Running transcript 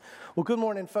Well, good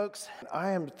morning, folks.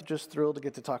 I am just thrilled to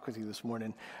get to talk with you this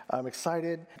morning. I'm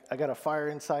excited. I got a fire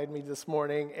inside me this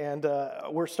morning, and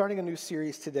we're starting a new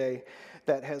series today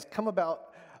that has come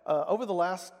about over the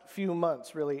last few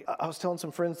months, really. I was telling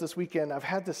some friends this weekend, I've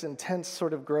had this intense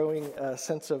sort of growing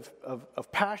sense of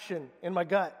passion in my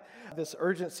gut, this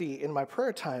urgency in my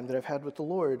prayer time that I've had with the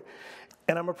Lord.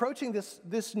 And I'm approaching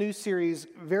this new series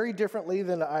very differently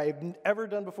than I've ever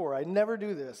done before. I never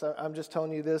do this. I'm just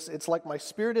telling you this. It's like my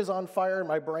spirit is on fire and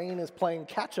my brain is playing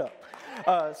catch up.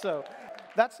 So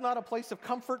that's not a place of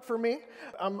comfort for me.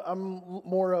 I'm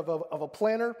more of a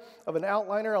planner, of an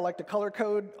outliner. I like to color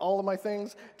code all of my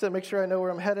things to make sure I know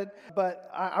where I'm headed. But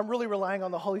I'm really relying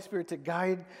on the Holy Spirit to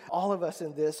guide all of us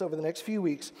in this over the next few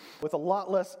weeks with a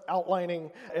lot less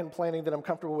outlining and planning than I'm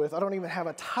comfortable with. I don't even have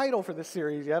a title for this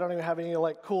series yet. I don't even have any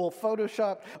cool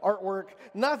Photoshop artwork,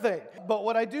 nothing. But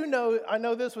what I do know, I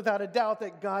know this without a doubt,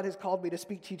 that God has called me to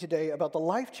speak to you today about the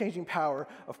life-changing power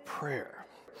of prayer.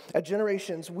 At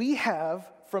Generations, we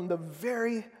have, from the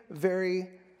very, very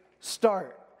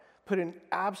start, put an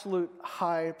absolute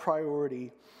high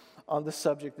priority on the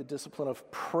subject, the discipline of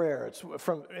prayer. It's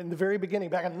from in the very beginning,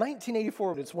 back in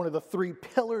 1984, it's one of the three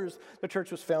pillars the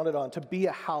church was founded on, to be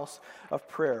a house of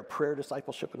prayer,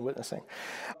 discipleship, and witnessing.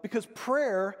 Because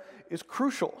prayer is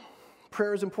crucial.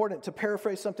 Prayer is important. To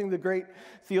paraphrase something the great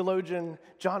theologian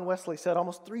John Wesley said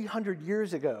almost 300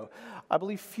 years ago, I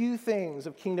believe few things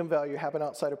of kingdom value happen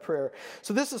outside of prayer.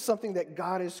 So this is something that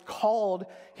God has called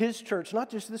his church, not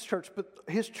just this church, but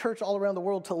his church all around the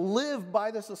world, to live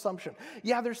by this assumption.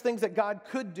 Yeah, there's things that God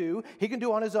could do. He can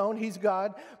do on his own. He's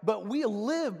God. But we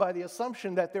live by the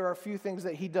assumption that there are few things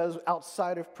that he does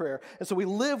outside of prayer. And so we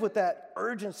live with that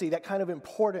urgency, that kind of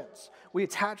importance. We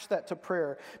attach that to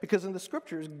prayer because in the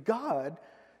scriptures, God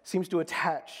seems to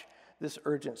attach this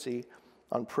urgency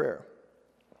on prayer.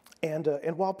 And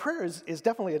while prayer is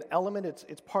definitely an element,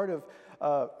 it's part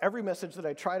of every message that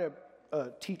I try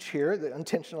to teach here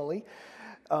intentionally.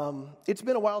 It's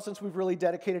been a while since we've really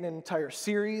dedicated an entire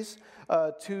series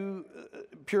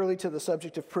purely to the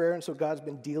subject of prayer, and so God's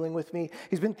been dealing with me.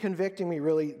 He's been convicting me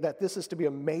really that this is to be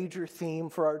a major theme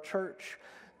for our church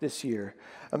this year,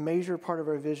 a major part of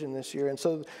our vision this year. And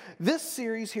so this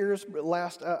series here is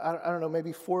last, I don't know,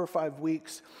 maybe 4 or 5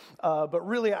 weeks, but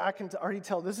really I can already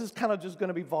tell this is kind of just going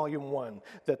to be volume 1,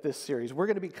 that this series. We're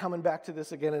going to be coming back to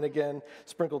this again and again,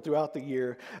 sprinkled throughout the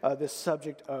year, this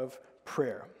subject of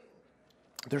prayer.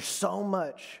 There's so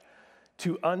much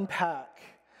to unpack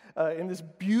in this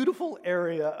beautiful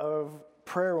area of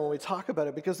prayer when we talk about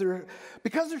it, because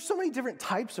there's so many different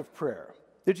types of prayer.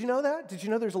 Did you know that? Did you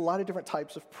know there's a lot of different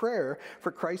types of prayer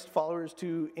for Christ followers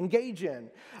to engage in?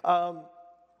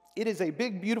 It is a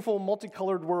big, beautiful,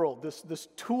 multicolored world, this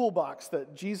toolbox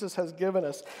that Jesus has given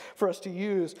us for us to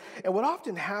use. And what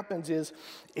often happens is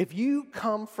if you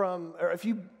come from, or if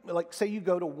you, say you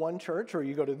go to one church, or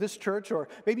you go to this church, or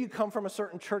maybe you come from a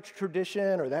certain church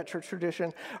tradition or that church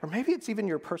tradition, or maybe it's even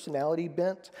your personality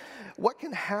bent, what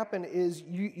can happen is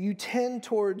you tend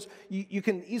towards, you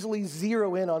can easily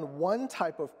zero in on one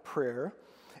type of prayer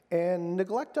and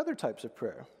neglect other types of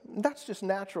prayer. That's just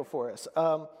natural for us.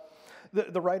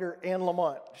 The writer Anne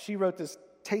Lamott, she wrote this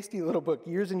tasty little book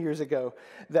years and years ago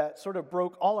that sort of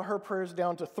broke all of her prayers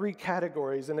down to 3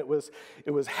 categories, and it was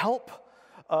help,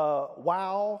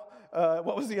 wow.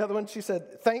 What was the other one? She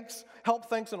said thanks, help,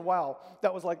 thanks, and wow.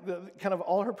 That was like the kind of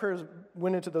all her prayers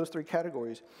went into those 3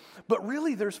 categories. But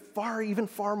really, there's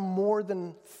far more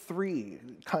than 3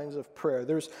 kinds of prayer.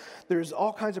 There's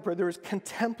all kinds of prayer. There's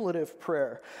contemplative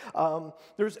prayer.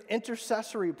 There's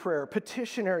intercessory prayer,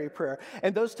 petitionary prayer,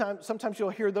 and sometimes you'll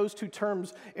hear those 2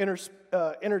 terms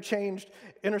interchanged.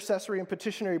 Intercessory and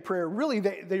petitionary prayer. Really,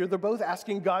 they're both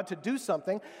asking God to do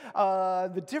something.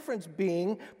 The difference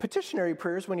being petitionary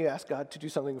prayers when you ask God to do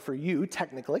something for you,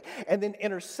 technically. And then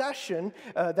intercession,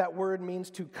 that word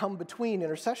means to come between.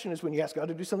 Intercession is when you ask God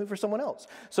to do something for someone else.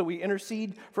 So we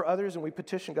intercede for others and we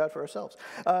petition God for ourselves.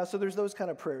 So there's those kind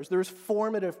of prayers. There's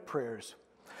formative prayers.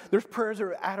 There's prayers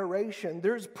of adoration.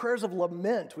 There's prayers of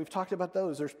lament. We've talked about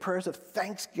those. There's prayers of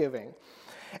thanksgiving.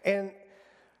 And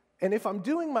if I'm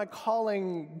doing my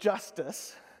calling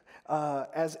justice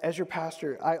as your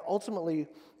pastor, I ultimately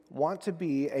want to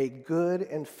be a good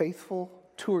and faithful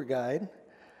tour guide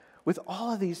with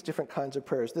all of these different kinds of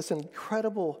prayers, this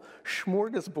incredible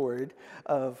smorgasbord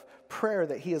of prayer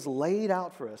that he has laid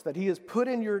out for us, that he has put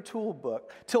in your tool belt,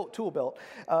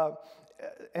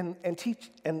 and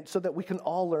teach, and so that we can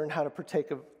all learn how to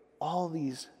partake of all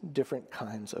these different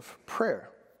kinds of prayer.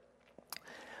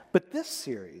 But this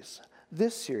series,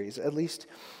 at least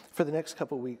for the next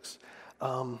couple weeks,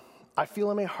 I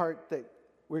feel in my heart that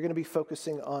we're going to be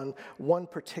focusing on one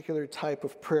particular type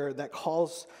of prayer that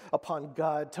calls upon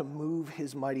God to move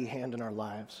his mighty hand in our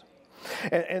lives.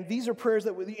 And these are prayers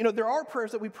that, there are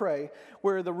prayers that we pray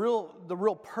where the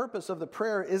real purpose of the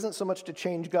prayer isn't so much to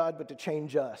change God, but to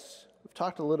change us. We've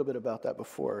talked a little bit about that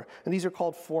before. And these are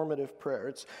called formative prayer.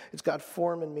 It's God,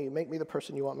 form in me, make me the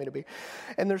person you want me to be.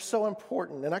 And they're so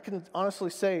important. And I can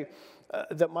honestly say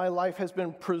that my life has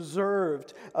been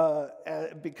preserved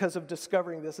because of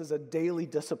discovering this as a daily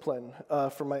discipline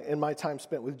in my time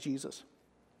spent with Jesus.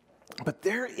 But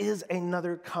there is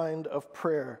another kind of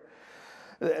prayer,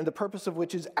 and the purpose of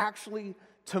which is actually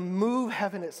to move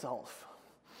heaven itself,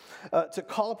 to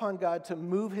call upon God to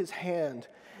move his hand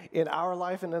in our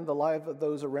life and in the life of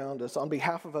those around us on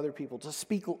behalf of other people, to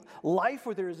speak life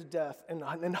where there is death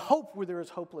and hope where there is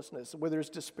hopelessness, where there is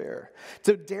despair,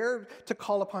 to dare to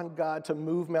call upon God to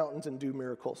move mountains and do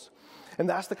miracles. And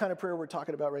that's the kind of prayer we're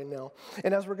talking about right now.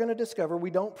 And as we're going to discover, we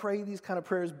don't pray these kind of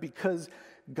prayers because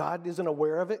God isn't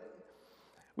aware of it.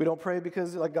 We don't pray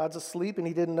because God's asleep and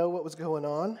he didn't know what was going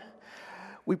on.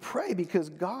 We pray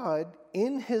because God,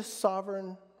 in his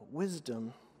sovereign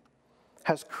wisdom,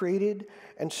 has created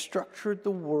and structured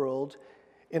the world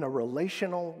in a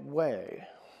relational way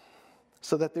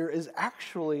so that there is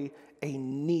actually a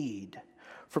need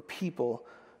for people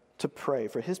to pray,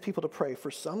 for his people to pray, for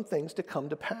some things to come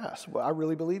to pass. Well, I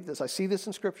really believe this. I see this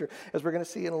in Scripture, as we're going to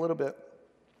see in a little bit,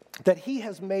 that he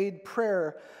has made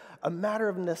prayer a matter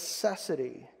of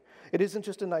necessity. It isn't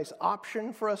just a nice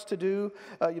option for us to do,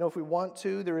 if we want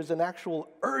to. There is an actual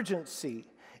urgency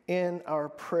in our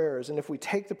prayers. And if we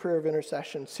take the prayer of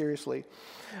intercession seriously,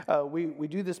 we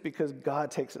do this because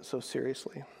God takes it so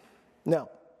seriously. Now,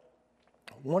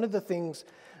 one of the things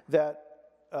that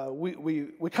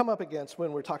we come up against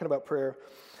when we're talking about prayer,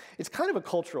 it's kind of a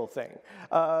cultural thing.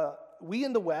 We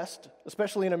in the West,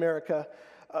 especially in America,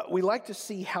 we like to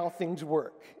see how things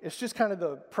work. It's just kind of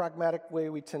the pragmatic way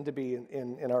we tend to be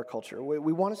in our culture.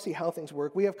 We want to see how things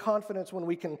work. We have confidence when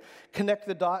we can connect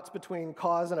the dots between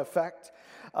cause and effect.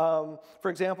 For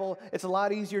example, it's a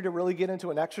lot easier to really get into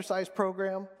an exercise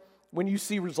program when you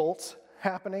see results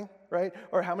happening, right?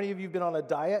 Or how many of you have been on a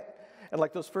diet and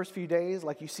those first few days,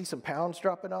 you see some pounds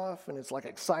dropping off and it's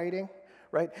exciting,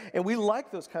 right? And we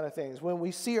like those kind of things. When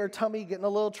we see our tummy getting a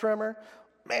little trimmer,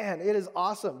 man, it is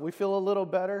awesome. We feel a little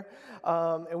better,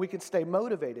 and we can stay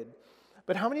motivated.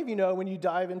 But how many of you know when you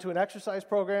dive into an exercise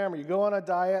program or you go on a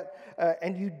diet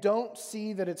and you don't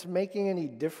see that it's making any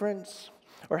difference?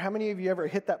 Or how many of you ever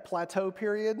hit that plateau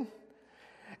period?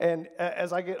 And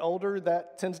as I get older,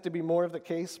 that tends to be more of the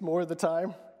case more of the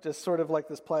time, just sort of like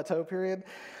this plateau period.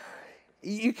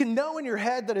 You can know in your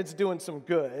head that it's doing some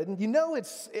good. You know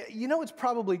it's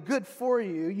probably good for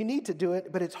you. You need to do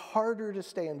it, but it's harder to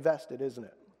stay invested, isn't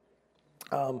it?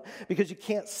 Because you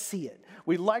can't see it.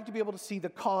 We like to be able to see the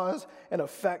cause and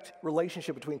effect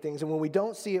relationship between things. And when we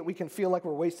don't see it, we can feel like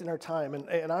we're wasting our time.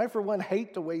 And I, for one,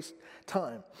 hate to waste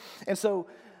time. And so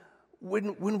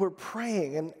when we're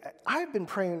praying, and I've been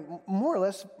praying more or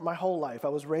less my whole life. I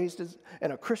was raised in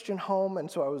a Christian home,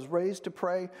 and so I was raised to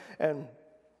pray. And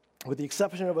with the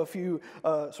exception of a few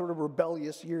sort of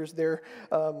rebellious years there,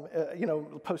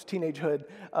 post-teenagehood,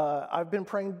 I've been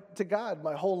praying to God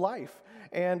my whole life.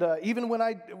 And even when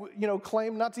I,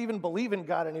 claim not to even believe in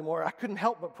God anymore, I couldn't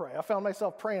help but pray. I found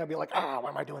myself praying. I'd be like, why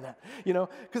am I doing that?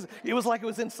 Because it was like it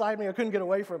was inside me. I couldn't get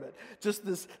away from it. Just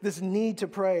this need to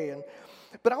pray.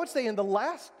 But I would say in the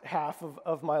last half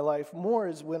of my life, more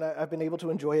is when I've been able to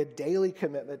enjoy a daily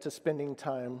commitment to spending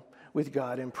time with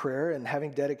God in prayer and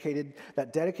having dedicated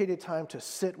time to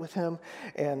sit with him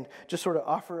and just sort of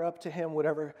offer up to him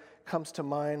whatever comes to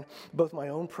mind, both my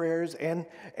own prayers and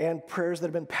prayers that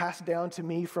have been passed down to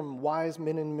me from wise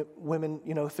men and women,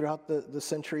 throughout the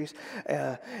centuries,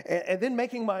 and then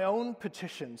making my own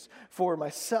petitions for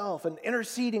myself and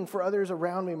interceding for others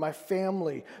around me, my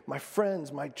family, my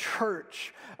friends, my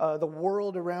church, the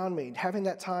world around me, having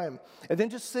that time, and then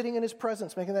just sitting in his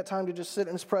presence, making that time to just sit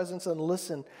in his presence and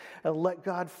listen and let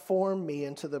God form me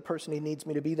into the person he needs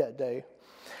me to be that day.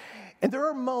 And there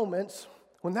are moments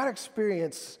when that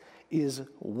experience is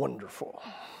wonderful.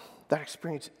 That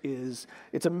experience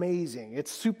it's amazing.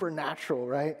 It's supernatural,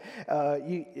 right?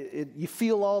 You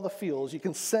feel all the feels. You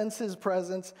can sense his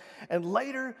presence. And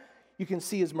later, you can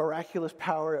see his miraculous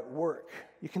power at work.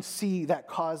 You can see that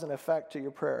cause and effect to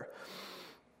your prayer.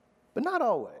 But not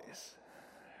always,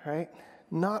 right?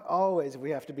 Not always, if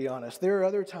we have to be honest. There are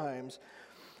other times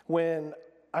when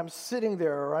I'm sitting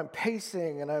there or I'm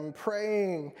pacing and I'm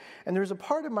praying, and there's a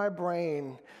part of my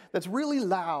brain that's really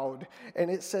loud,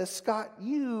 and it says, Scott,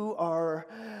 you are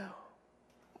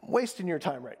wasting your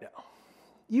time right now.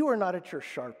 you are not at your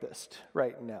sharpest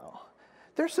right now,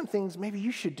 there's some things maybe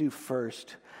you should do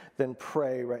first than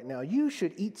pray right now. You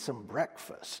should eat some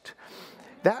breakfast.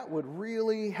 That would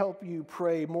really help you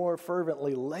pray more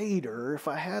fervently later. If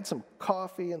I had some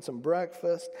coffee and some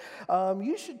breakfast,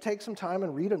 you should take some time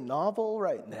and read a novel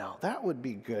right now. That would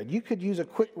be good. You could use a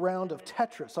quick round of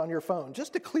Tetris on your phone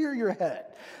just to clear your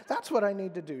head. That's what I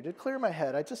need to do, to clear my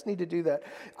head. I just need to do that.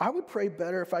 I would pray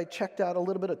better if I checked out a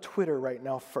little bit of Twitter right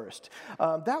now first.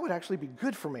 That would actually be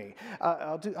good for me.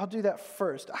 I'll do that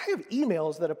first. I have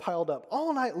emails that have piled up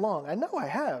all night long. I know I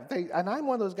have. And I'm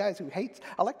one of those guys who hates,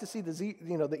 I like to see the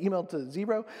email to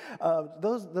zero.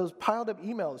 Those piled up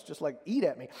emails just like eat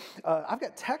at me. I've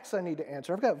got texts I need to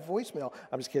answer. I've got voicemail.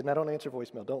 I'm just kidding. I don't answer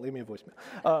voicemail. Don't leave me a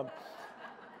voicemail.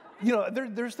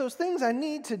 There's those things I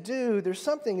need to do. There's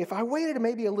something, if I waited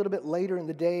maybe a little bit later in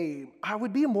the day, I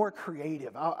would be more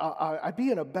creative. I'd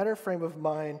be in a better frame of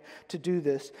mind to do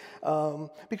this.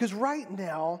 Because right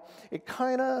now, it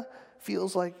kind of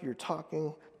feels like you're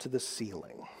talking to the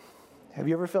ceiling. Have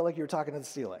you ever felt like you're talking to the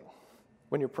ceiling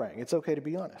when you're praying? It's okay to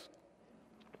be honest.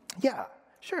 Yeah,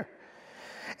 sure.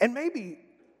 And maybe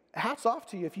hats off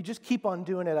to you if you just keep on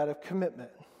doing it out of commitment.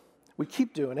 We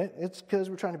keep doing it. It's because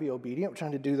we're trying to be obedient. We're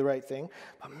trying to do the right thing.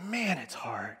 But man, it's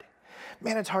hard.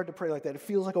 Man, it's hard to pray like that. It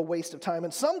feels like a waste of time.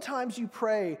 And sometimes you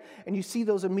pray and you see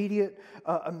those immediate,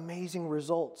 amazing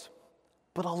results.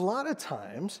 But a lot of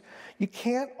times, you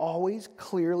can't always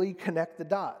clearly connect the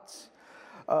dots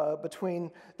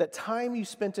between the time you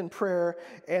spent in prayer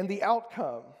and the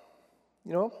outcome.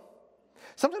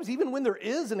 Sometimes even when there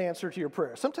is an answer to your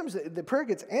prayer, sometimes the prayer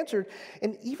gets answered,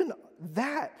 and even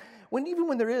that, even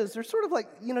when there is, there's sort of like,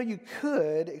 you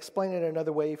could explain it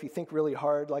another way if you think really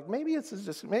hard, like maybe it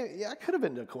could have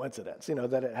been a coincidence,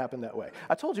 that it happened that way.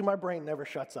 I told you my brain never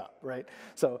shuts up, right?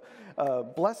 So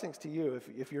blessings to you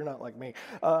if you're not like me.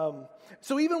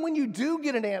 So even when you do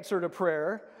get an answer to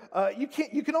prayer, you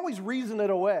can always reason it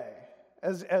away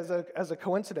as a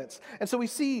coincidence. And so we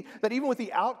see that even with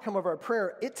the outcome of our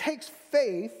prayer, it takes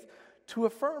faith to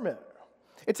affirm it.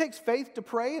 It takes faith to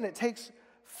pray, and it takes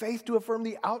faith to affirm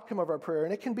the outcome of our prayer.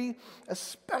 And it can be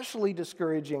especially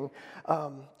discouraging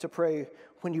to pray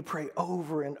when you pray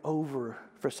over and over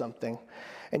for something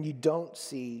and you don't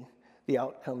see the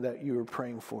outcome that you were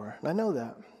praying for. And I know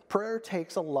that. Prayer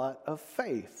takes a lot of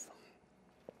faith.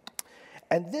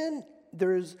 And then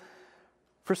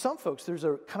for some folks, there's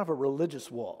a kind of a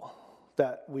religious wall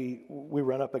that we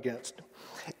run up against.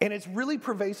 And it's really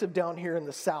pervasive down here in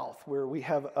the South, where we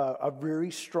have a very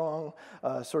strong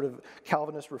sort of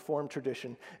Calvinist Reformed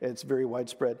tradition. It's very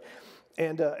widespread.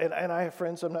 And I have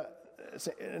friends, I'm not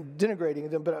denigrating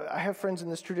them, but I have friends in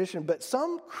this tradition. But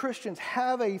some Christians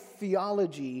have a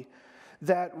theology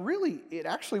that really, it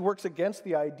actually works against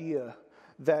the idea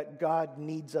that God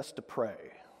needs us to pray.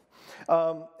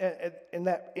 And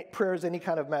that prayer is any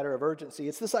kind of matter of urgency.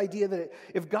 It's this idea that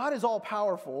if God is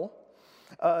all-powerful,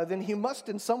 then he must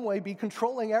in some way be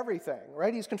controlling everything,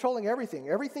 right? He's controlling everything.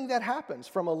 Everything that happens,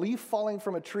 from a leaf falling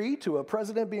from a tree to a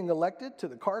president being elected to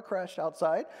the car crash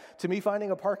outside to me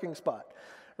finding a parking spot,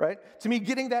 right? To me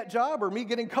getting that job or me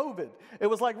getting COVID. It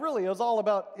was like really, it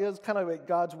was kind of like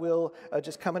God's will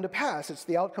just coming to pass. It's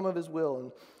the outcome of his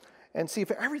will. And see,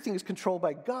 if everything is controlled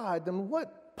by God, then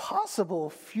what possible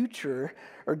future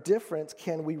or difference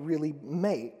can we really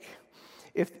make?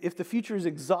 If the future is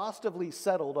exhaustively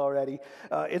settled already,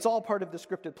 it's all part of the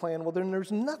scripted plan, well, then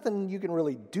there's nothing you can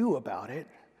really do about it,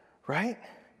 right?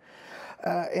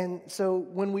 And so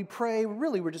when we pray,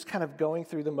 really, we're just kind of going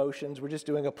through the motions. We're just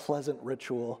doing a pleasant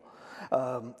ritual.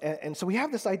 And so we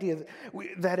have this idea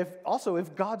that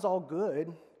if God's all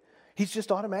good, he's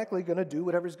just automatically going to do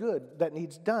whatever's good that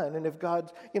needs done. And if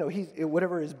God's,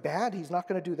 whatever is bad, he's not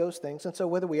going to do those things. And so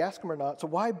whether we ask him or not, so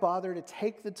why bother to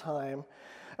take the time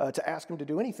to ask him to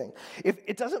do anything? If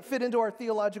it doesn't fit into our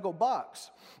theological box,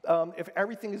 if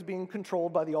everything is being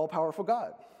controlled by the all-powerful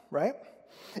God, right?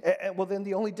 Well, then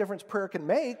the only difference prayer can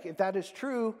make, if that is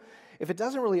true, if it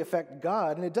doesn't really affect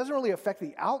God and it doesn't really affect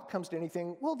the outcomes to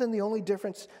anything, well, then the only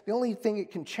thing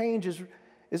it can change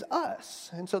is us.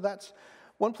 And so that's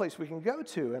one place we can go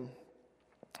to. And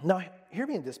now, hear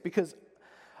me in this, because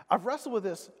I've wrestled with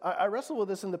this. I wrestled with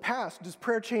this in the past. Does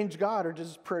prayer change God or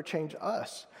does prayer change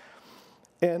us?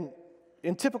 And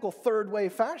in typical third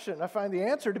wave fashion, I find the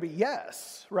answer to be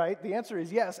yes, right? The answer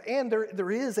is yes. And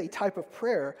there is a type of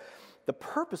prayer, the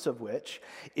purpose of which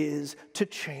is to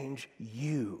change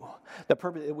you. The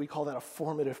purpose, we call that a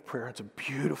formative prayer. It's a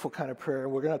beautiful kind of prayer.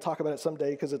 We're going to talk about it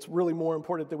someday because it's really more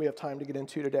important than we have time to get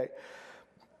into today.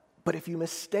 But if you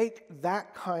mistake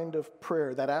that kind of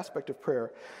prayer, that aspect of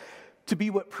prayer, to be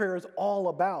what prayer is all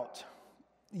about,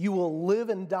 you will live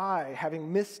and die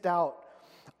having missed out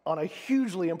on a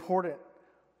hugely important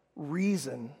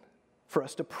reason for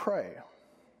us to pray.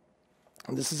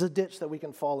 And this is a ditch that we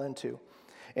can fall into.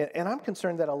 And I'm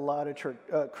concerned that a lot of church,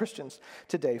 Christians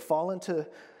today fall into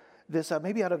this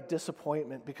maybe out of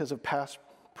disappointment because of past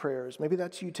prayers. Maybe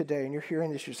that's you today, and you're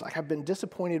hearing this. You're just like, I've been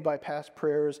disappointed by past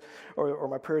prayers, or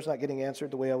my prayer's not getting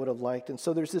answered the way I would have liked. And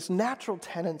so there's this natural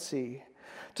tendency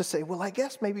to say, well, I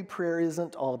guess maybe prayer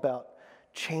isn't all about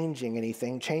changing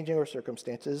anything, changing our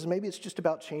circumstances. Maybe it's just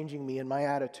about changing me and my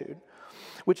attitude,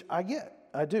 which I get.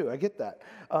 I get that.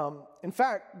 In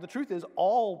fact, the truth is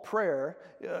all prayer,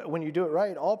 when you do it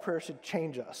right, all prayer should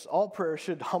change us. All prayer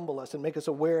should humble us and make us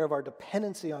aware of our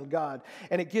dependency on God,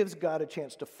 and it gives God a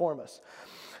chance to form us.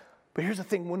 But here's the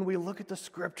thing, when we look at the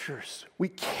scriptures, we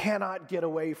cannot get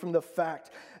away from the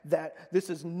fact that this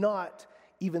is not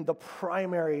even the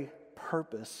primary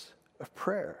purpose of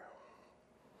prayer.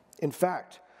 In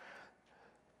fact,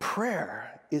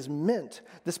 prayer is meant,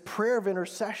 this prayer of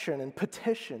intercession and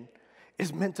petition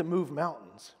is meant to move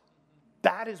mountains.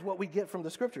 That is what we get from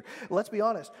the scripture. Let's be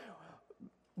honest.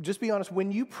 Just be honest.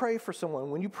 When you pray for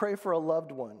someone, when you pray for a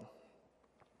loved one,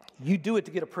 you do it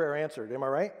to get a prayer answered. Am I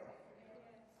right?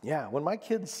 Yeah. When my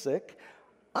kid's sick,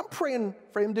 I'm praying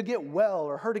for him to get well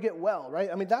or her to get well,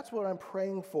 right? I mean, that's what I'm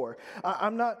praying for.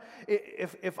 I'm not,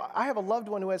 if I have a loved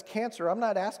one who has cancer, I'm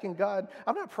not asking God,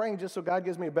 I'm not praying just so God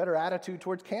gives me a better attitude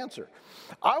towards cancer.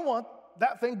 I want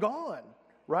that thing gone,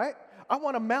 right? I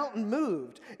want a mountain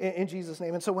moved in Jesus'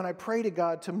 name. And so when I pray to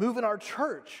God to move in our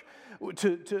church, which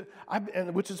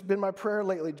has been my prayer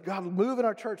lately, God, move in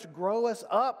our church, grow us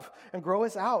up and grow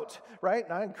us out, right?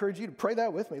 And I encourage you to pray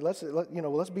that with me. Let's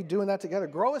be doing that together.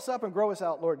 Grow us up and grow us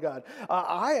out, Lord God.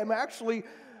 I am actually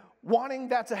wanting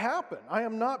that to happen. I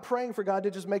am not praying for God to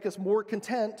just make us more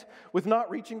content with not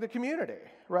reaching the community,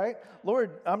 right?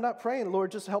 Lord, I'm not praying,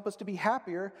 Lord, just help us to be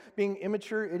happier, being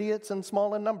immature idiots and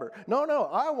small in number. No,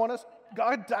 I want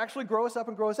God to actually grow us up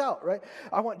and grow us out, right?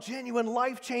 I want genuine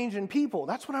life-changing people.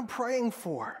 That's what I'm praying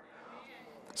for.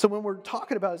 So when we're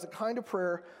talking about is the kind of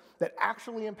prayer that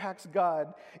actually impacts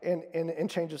God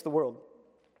and changes the world.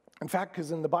 In fact,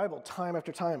 because in the Bible, time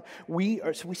after time, we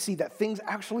see that things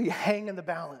actually hang in the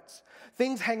balance.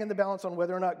 Things hang in the balance on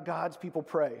whether or not God's people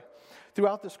pray.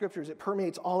 Throughout the scriptures, it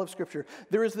permeates all of scripture.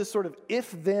 There is this sort of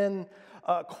if-then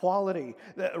quality,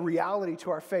 reality to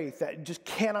our faith that just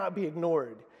cannot be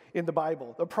ignored in the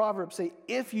Bible. The Proverbs say,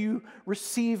 if you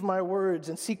receive my words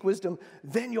and seek wisdom,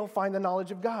 then you'll find the knowledge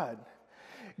of God.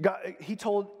 He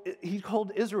told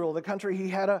Israel, the country he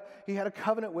had a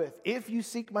covenant with, if you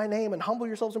seek my name and humble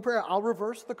yourselves in prayer, I'll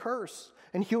reverse the curse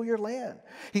and heal your land.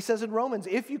 He says in Romans,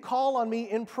 if you call on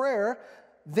me in prayer,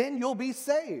 then you'll be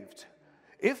saved.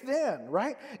 If then,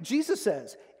 right? Jesus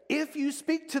says, if you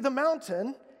speak to the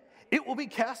mountain, it will be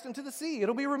cast into the sea.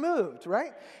 It'll be removed,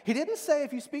 right? He didn't say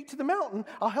if you speak to the mountain,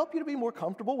 I'll help you to be more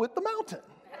comfortable with the mountain,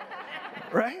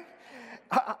 right?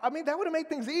 I mean, that would have made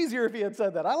things easier if he had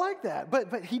said that. I like that,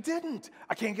 but he didn't.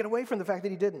 I can't get away from the fact that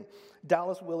he didn't.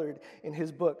 Dallas Willard, in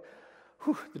his book,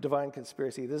 The Divine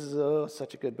Conspiracy. This is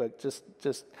such a good book. Just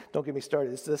don't get me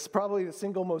started. This is probably the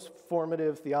single most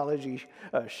formative theology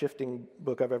shifting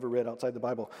book I've ever read outside the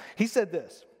Bible. He said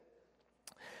this.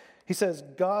 He says,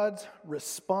 God's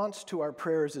response to our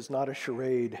prayers is not a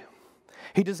charade.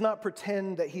 He does not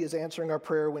pretend that he is answering our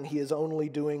prayer when he is only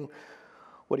doing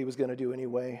what he was going to do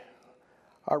anyway.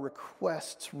 Our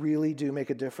requests really do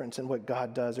make a difference in what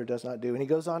God does or does not do. And he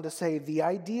goes on to say, the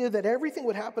idea that everything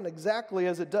would happen exactly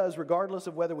as it does, regardless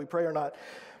of whether we pray or not,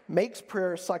 makes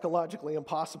prayer psychologically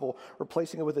impossible,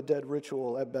 replacing it with a dead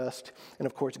ritual at best. And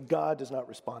of course, God does not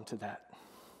respond to that.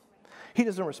 He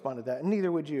doesn't respond to that, and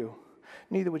neither would you.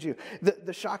 Neither would you.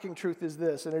 The shocking truth is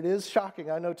this, and it is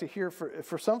shocking, I know, to hear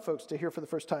for some folks to hear for the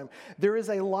first time. There is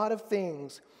a lot of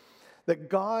things that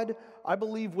God, I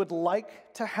believe, would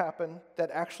like to happen that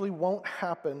actually won't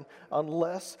happen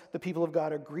unless the people of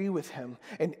God agree with him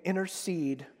and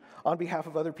intercede on behalf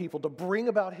of other people to bring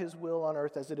about his will on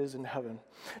earth as it is in heaven.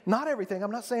 Not everything. I'm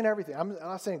not saying everything. I'm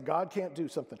not saying God can't do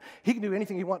something. He can do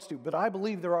anything he wants to, but I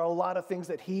believe there are a lot of things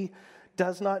that he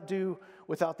does not do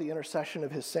without the intercession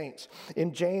of his saints.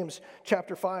 In James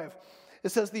chapter 5, it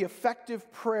says, the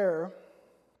effective prayer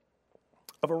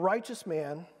of a righteous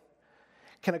man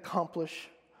can accomplish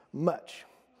much.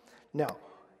 Now,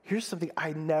 here's something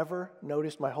I never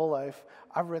noticed my whole life.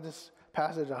 I've read this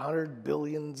passage 100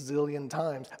 billion zillion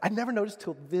times. I never noticed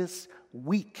till this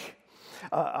week.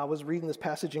 I was reading this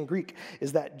passage in Greek,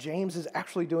 is that James is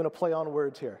actually doing a play on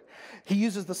words here. He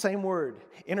uses the same word,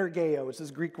 energeo, it's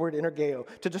this Greek word energeo,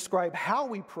 to describe how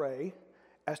we pray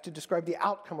as to describe the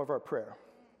outcome of our prayer.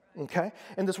 Okay?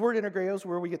 And this word energeo is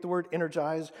where we get the word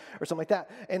energize or something like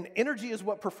that. And energy is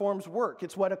what performs work.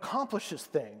 It's what accomplishes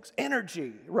things.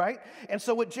 Energy, right? And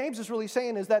so what James is really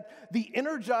saying is that the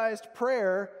energized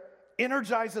prayer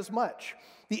energizes much.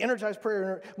 The energized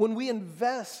prayer, when we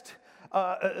invest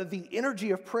the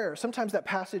energy of prayer, sometimes that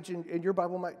passage in your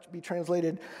Bible might be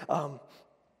translated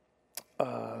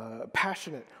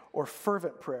passionate or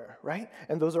fervent prayer, right?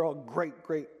 And those are all great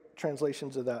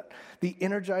translations of that. The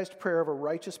energized prayer of a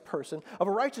righteous person.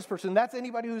 That's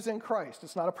anybody who's in Christ.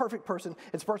 It's not a perfect person.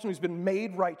 It's a person who's been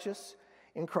made righteous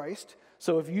in Christ.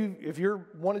 So if you're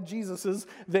one of Jesus's,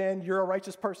 then you're a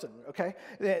righteous person, okay?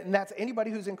 And that's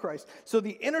anybody who's in Christ. So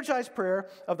the energized prayer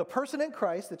of the person in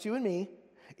Christ, that's you and me,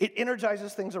 it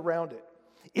energizes things around it.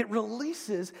 It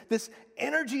releases this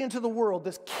energy into the world,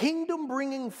 this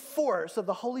kingdom-bringing force of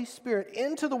the Holy Spirit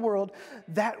into the world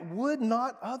that would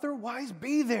not otherwise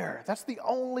be there. That's the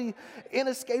only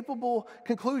inescapable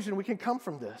conclusion we can come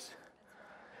from this.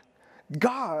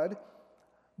 God,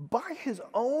 by his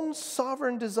own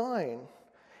sovereign design,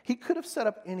 he could have set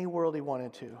up any world he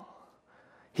wanted to.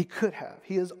 He could have.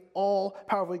 He is all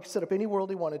powerful. He could set up any world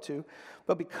he wanted to.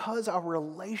 But because our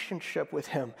relationship with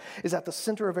him is at the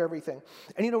center of everything.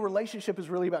 And relationship is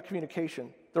really about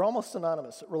communication. They're almost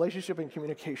synonymous, relationship and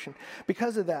communication.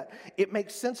 Because of that, it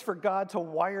makes sense for God to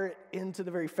wire it into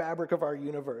the very fabric of our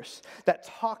universe. That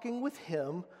talking with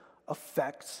him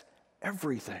affects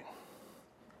everything.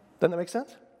 Doesn't that make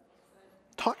sense?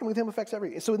 Talking with him affects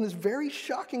everything. So in this very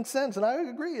shocking sense, and I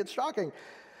agree, it's shocking.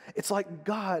 It's like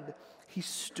God, he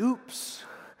stoops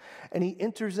and he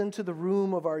enters into the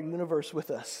room of our universe with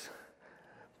us.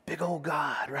 Big old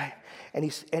God, right? And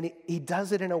he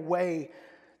does it in a way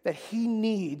that he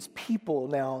needs people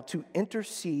now to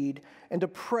intercede and to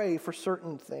pray for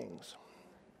certain things.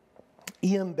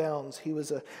 E.M. Bounds, he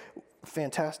was a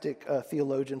fantastic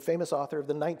theologian, famous author of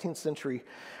the 19th century,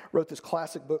 wrote this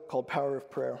classic book called Power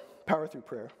Through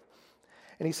Prayer.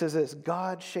 And he says this: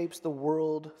 God shapes the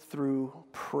world through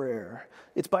prayer.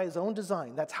 It's by his own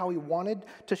design. That's how he wanted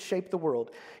to shape the world.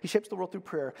 He shapes the world through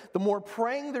prayer. The more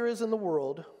praying there is in the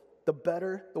world, the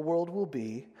better the world will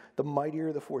be, the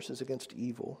mightier the forces against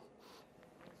evil.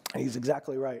 And he's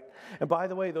exactly right. And by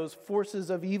the way, those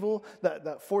forces of evil,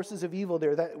 that forces of evil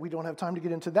there, that we don't have time to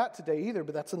get into that today either,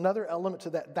 but that's another element to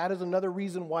that. That is another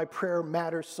reason why prayer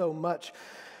matters so much.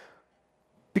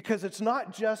 Because it's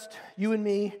not just you and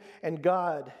me and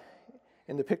God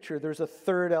in the picture. There's a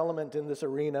third element in this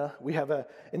arena. We have an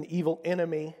evil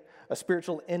enemy, a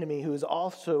spiritual enemy who is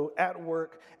also at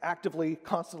work actively,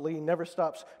 constantly, never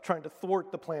stops trying to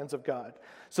thwart the plans of God.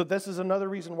 So this is another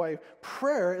reason why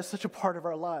prayer is such a part of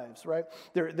our lives, right?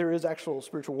 There is actual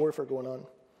spiritual warfare going on.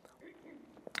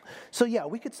 So yeah,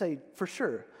 we could say for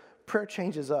sure, prayer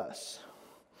changes us.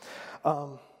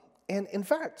 And in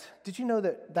fact, did you know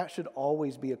that should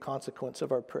always be a consequence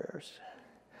of our prayers?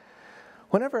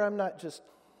 Whenever I'm not just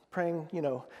praying,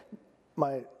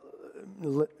 my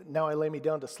now I lay me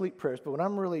down to sleep prayers, but when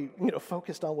I'm really,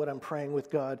 focused on what I'm praying with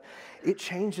God, it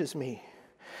changes me.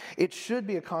 It should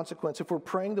be a consequence if we're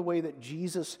praying the way that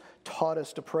Jesus taught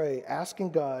us to pray,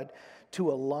 asking God to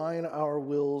align our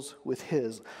wills with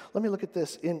his. Let me look at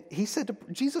this.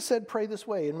 Jesus said, pray this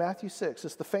way in Matthew 6.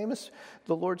 It's the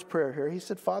Lord's Prayer here. He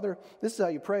said, Father, this is how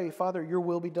you pray. Father, your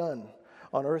will be done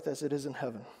on earth as it is in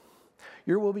heaven.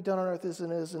 Your will be done on earth as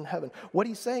it is in heaven. What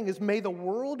he's saying is, may the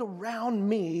world around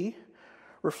me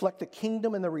reflect the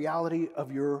kingdom and the reality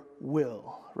of your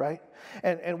will, right?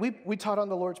 And we taught on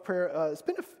the Lord's Prayer. It's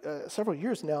been several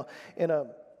years now in a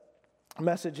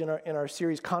message in our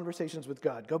series, Conversations with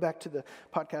God. Go back to the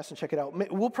podcast and check it out.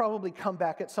 We'll probably come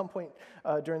back at some point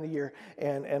during the year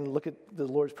and look at the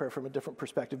Lord's Prayer from a different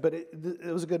perspective. But it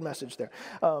was a good message there,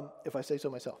 if I say so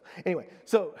myself. Anyway,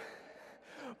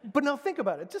 but now think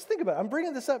about it. Just think about it. I'm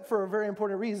bringing this up for a very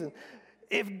important reason.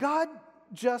 If God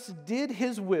just did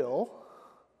his will,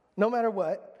 no matter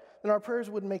what, then our prayers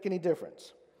wouldn't make any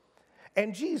difference.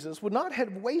 And Jesus would not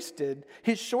have wasted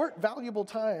his short, valuable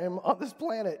time on this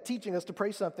planet teaching us to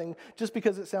pray something just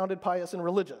because it sounded pious and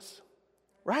religious,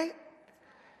 right?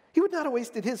 He would not have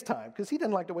wasted his time because he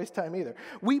didn't like to waste time either.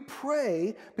 We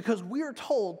pray because we are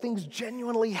told things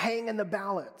genuinely hang in the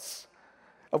balance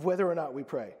of whether or not we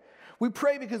pray. We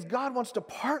pray because God wants to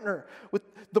partner with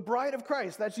the bride of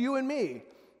Christ. That's you and me.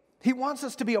 He wants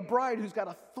us to be a bride who's got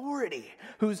authority,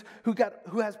 who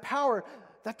has power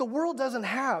that the world doesn't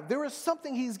have. There is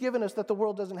something he's given us that the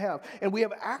world doesn't have. And we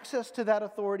have access to that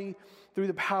authority through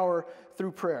the power,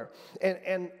 through prayer.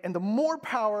 And the more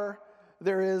power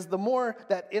there is, the more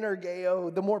that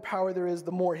energeo, the more power there is,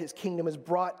 the more his kingdom is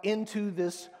brought into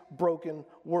this broken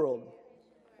world.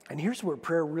 And here's where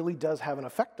prayer really does have an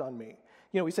effect on me.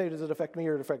 We say, does it affect me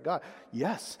or does it affect God?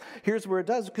 Yes. Here's where it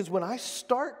does, because when I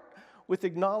start with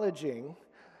acknowledging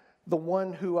the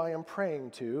one who I am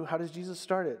praying to, how does Jesus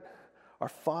start it? Our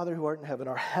Father who art in heaven,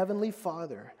 our heavenly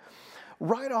Father.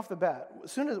 Right off the bat,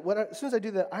 as soon as I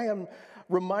do that, I am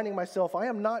reminding myself I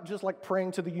am not just like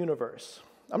praying to the universe.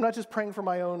 I'm not just praying for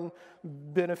my own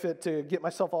benefit to get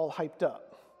myself all hyped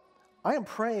up. I am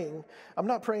praying.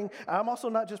 I'm also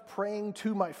not just praying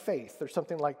to my faith or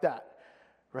something like that,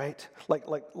 right?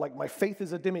 Like my faith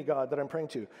is a demigod that I'm praying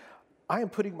to. I am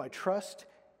putting my trust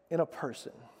in a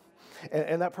person.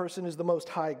 And that person is the Most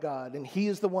High God, and He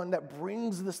is the one that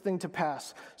brings this thing to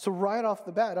pass. So right off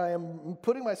the bat, I am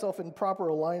putting myself in proper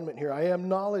alignment here. I am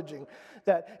acknowledging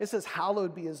that it says,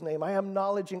 hallowed be His name. I am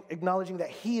acknowledging that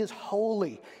He is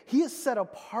holy. He is set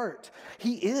apart.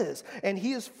 He is, and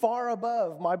He is far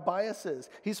above my biases.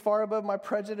 He's far above my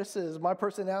prejudices, my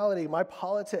personality, my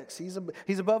politics.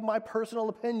 He's above my personal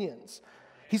opinions.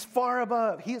 He's far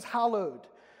above. He is hallowed.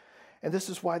 And this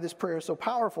is why this prayer is so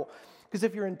powerful. Because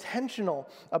if you're intentional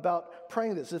about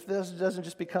praying this, if this doesn't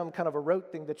just become kind of a rote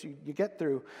thing that you get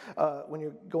through when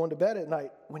you're going to bed at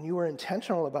night, when you are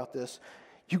intentional about this,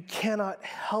 you cannot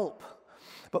help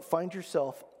but find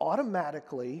yourself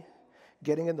automatically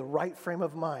getting in the right frame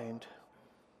of mind.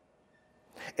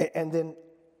 And then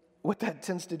what that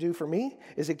tends to do for me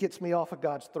is it gets me off of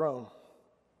God's throne.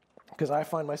 Because I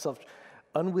find myself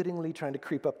unwittingly trying to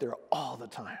creep up there all the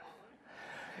time.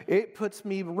 It puts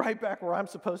me right back where I'm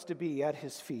supposed to be, at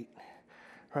His feet,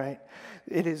 right?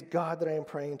 It is God that I am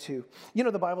praying to.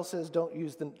 The Bible says don't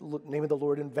use the name of the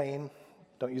Lord in vain.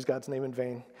 Don't use God's name in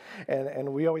vain.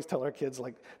 And we always tell our kids,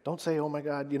 don't say, oh my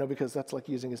God, because that's like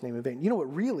using His name in vain. You know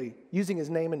what really using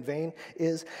His name in vain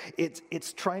is?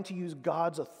 It's trying to use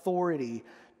God's authority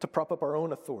to prop up our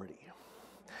own authority.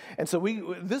 And so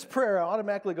this prayer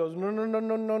automatically goes,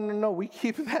 no. We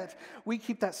keep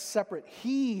that separate.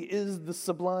 He is the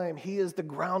sublime. He is the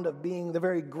ground of being, the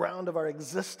very ground of our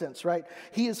existence, right?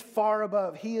 He is far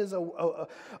above. He is a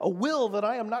will that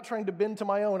I am not trying to bend to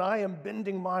my own. I am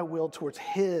bending my will towards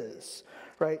His,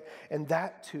 right? And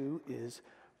that too is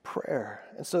prayer.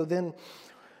 And so then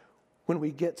when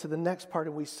we get to the next part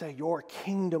and we say, your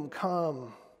kingdom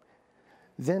come,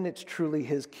 then it's truly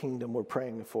His kingdom we're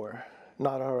praying for.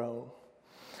 Not our own.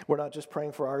 We're not just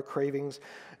praying for our cravings.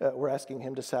 We're asking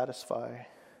Him to satisfy.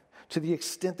 To the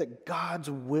extent that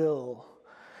God's will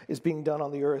is being done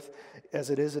on the earth as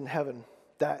it is in heaven,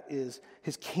 that is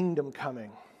His kingdom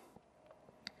coming.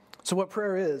 So what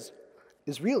prayer is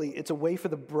really, it's a way for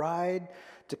the bride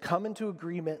to come into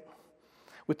agreement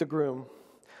with the groom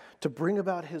to bring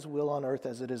about His will on earth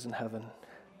as it is in heaven.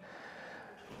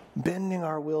 Bending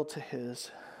our will to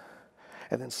His.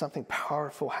 And then something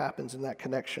powerful happens in that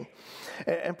connection.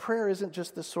 And prayer isn't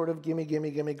just this sort of gimme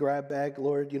grab bag,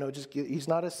 Lord, He's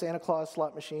not a Santa Claus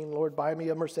slot machine. Lord, buy me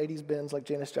a Mercedes-Benz like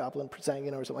Janis Joplin sang,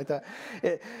 or something like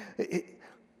that.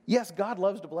 Yes, God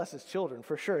loves to bless His children,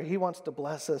 for sure. He wants to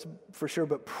bless us, for sure.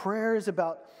 But prayer is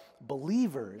about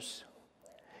believers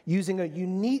using a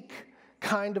unique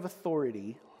kind of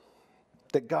authority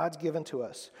that God's given to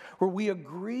us, where we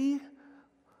agree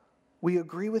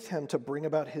with Him to bring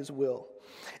about His will.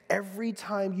 Every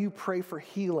time you pray for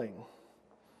healing,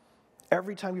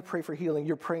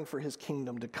 you're praying for His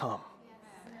kingdom to come.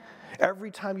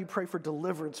 Every time you pray for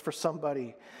deliverance for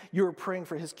somebody, you're praying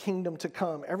for His kingdom to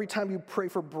come. Every time you pray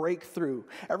for breakthrough,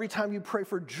 every time you pray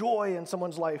for joy in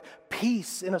someone's life,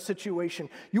 peace in a situation,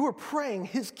 you are praying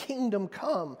His kingdom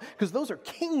come, because those are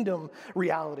kingdom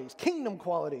realities, kingdom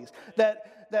qualities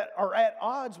that are at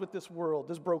odds with this world,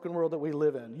 this broken world that we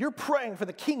live in. You're praying for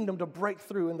the kingdom to break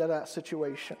through into that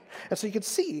situation. And so you can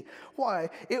see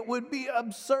why it would be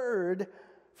absurd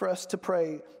for us to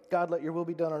pray, God, let your will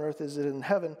be done on earth as it is in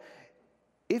heaven,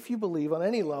 if you believe on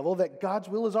any level that God's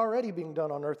will is already being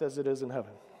done on earth as it is in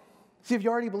heaven. See, if you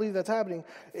already believe that's happening,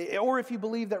 or if you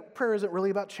believe that prayer isn't really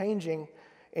about changing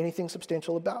anything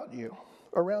substantial about you,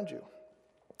 around you.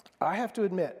 I have to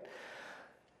admit,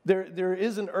 there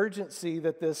is an urgency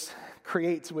that this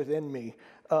creates within me.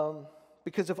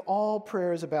 Because if all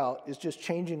prayer is about is just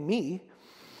changing me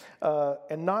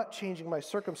and not changing my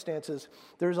circumstances,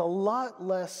 there's a lot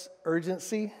less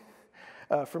urgency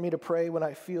for me to pray when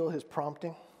I feel His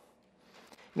prompting.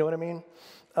 You know what I mean?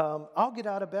 I'll get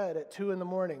out of bed at 2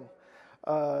 a.m.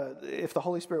 If the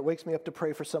Holy Spirit wakes me up to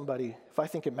pray for somebody, if I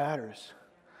think it matters.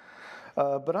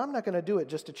 But I'm not going to do it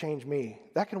just to change me.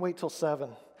 That can wait till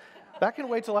 7. That can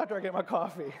wait till after I get my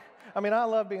coffee. I mean, I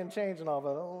love being changed and all,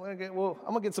 but I'm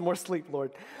going to get some more sleep,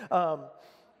 Lord.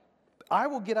 I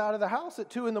will get out of the house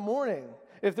at 2 a.m.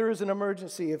 if there is an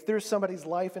emergency, if there's somebody's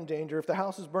life in danger, if the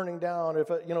house is burning down, if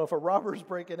a robber's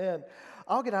breaking in,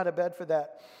 I'll get out of bed for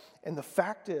that. And the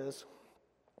fact is,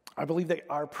 I believe that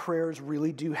our prayers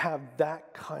really do have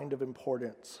that kind of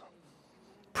importance.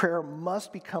 Prayer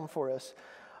must become for us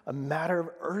a matter of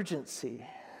urgency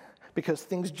because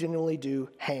things genuinely do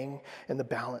hang in the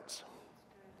balance.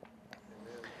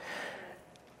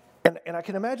 And I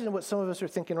can imagine what some of us are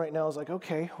thinking right now is like,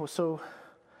 okay, well, so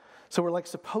we're like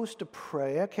supposed to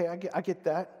pray. Okay, I get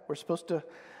that. We're supposed to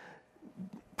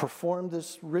perform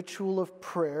this ritual of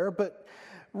prayer, but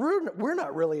we're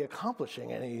not really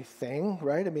accomplishing anything,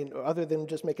 right? I mean, other than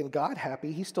just making God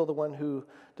happy, he's still the one who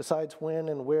decides when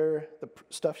and where the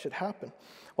stuff should happen.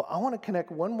 Well, I want to connect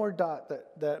one more dot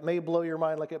that may blow your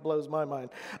mind like it blows my mind.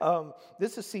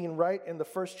 This is seen right in the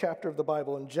first chapter of the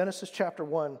Bible. In Genesis chapter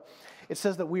 1, it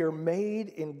says that we are made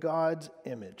in God's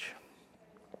image.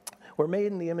 We're made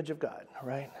in the image of God,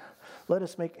 right? Let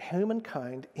us make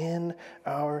humankind in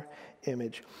our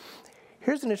image.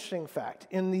 Here's an interesting fact.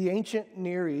 In the ancient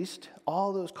Near East,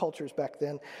 all those cultures back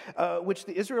then, which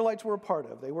the Israelites were a part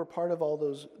of, they were part of all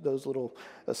those little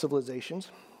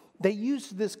civilizations, they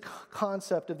used this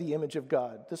concept of the image of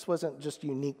God. This wasn't just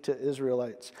unique to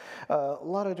Israelites. A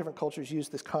lot of different cultures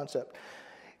used this concept.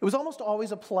 It was almost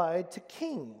always applied to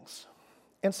kings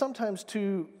and sometimes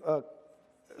to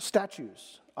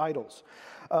statues, idols,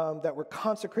 that were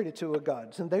consecrated to a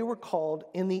god. And they were called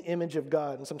in the image of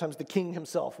God. And sometimes the king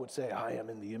himself would say, I am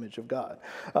in the image of God.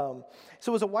 So it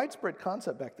was a widespread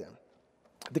concept back then.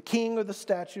 The king or the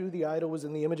statue, the idol, was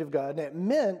in the image of God. And it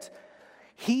meant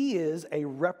he is a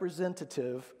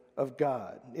representative of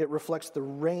God. It reflects the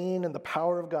reign and the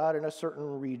power of God in a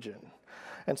certain region.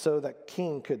 And so that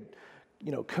king could,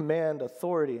 command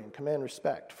authority and command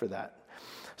respect for that.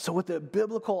 So what the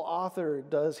biblical author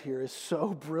does here is so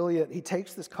brilliant. He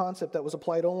takes this concept that was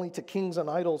applied only to kings and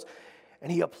idols,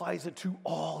 and he applies it to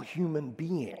all human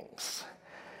beings.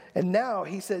 And now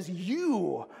he says,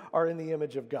 you are in the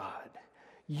image of God.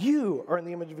 You are in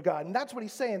the image of God. And that's what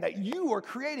he's saying, that you are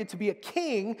created to be a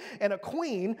king and a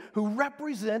queen who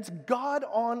represents God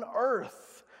on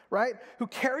earth, right? Who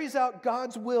carries out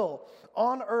God's will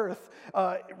on earth,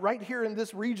 right here in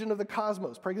this region of the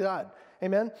cosmos. Praise God.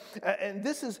 Amen? And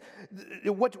this is,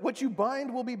 what you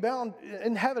bind will be bound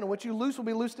in heaven. What you loose will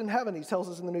be loosed in heaven, he tells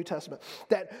us in the New Testament.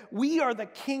 That we are the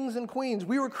kings and queens.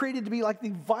 We were created to be like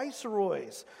the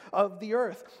viceroys of the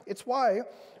earth. It's why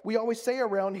we always say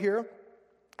around here,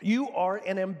 you are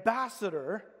an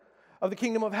ambassador of the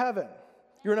kingdom of heaven.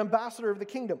 You're an ambassador of the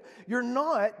kingdom. You're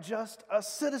not just a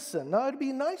citizen. Now,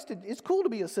 it's cool to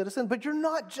be a citizen, but you're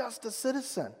not just a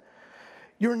citizen.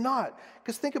 You're not.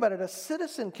 Because think about it, a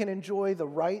citizen can enjoy the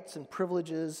rights and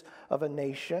privileges of a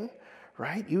nation,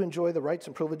 right? You enjoy the rights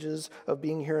and privileges of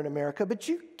being here in America, but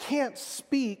you can't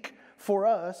speak for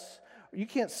us. You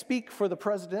can't speak for the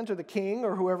president or the king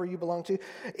or whoever you belong to.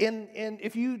 And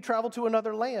if you travel to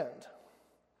another land,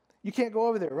 you can't go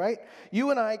over there, right?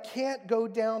 You and I can't go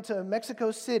down to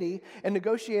Mexico City and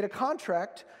negotiate a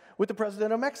contract with the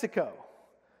president of Mexico.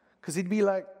 Because he'd be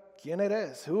like, ¿Quién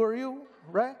eres? Who are you?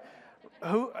 Right?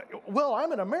 Well,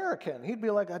 I'm an American. He'd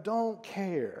be like, I don't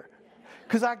care.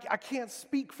 Because I can't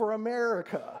speak for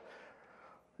America.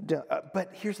 But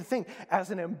here's the thing. As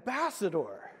an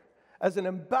ambassador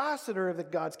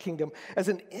of God's kingdom, as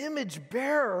an image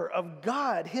bearer of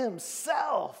God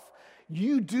himself,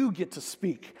 you do get to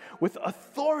speak with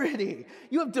authority.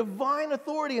 You have divine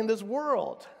authority in this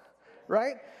world,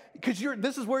 right? Because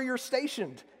this is where you're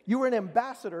stationed. You are an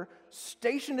ambassador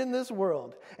stationed in this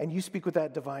world, and you speak with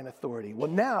that divine authority. Well,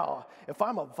 now, if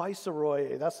I'm a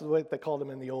viceroy, that's the way they called him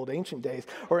in the old ancient days,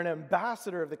 or an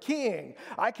ambassador of the king,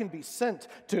 I can be sent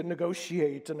to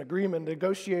negotiate an agreement,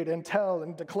 negotiate and tell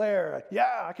and declare.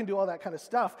 Yeah, I can do all that kind of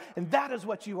stuff. And that is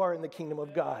what you are in the kingdom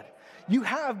of God. You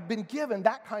have been given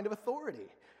that kind of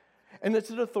authority. And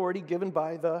it's an authority given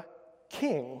by the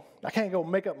king. I can't go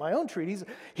make up my own treaties.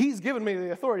 He's given me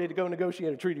the authority to go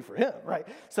negotiate a treaty for him, right?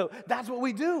 So that's what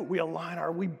we do. We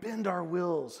bend our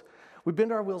wills. We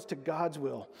bend our wills to God's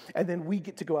will. And then we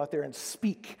get to go out there and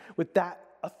speak with that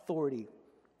authority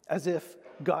as if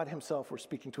God himself were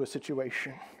speaking to a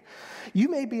situation. You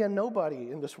may be a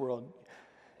nobody in this world.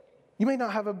 You may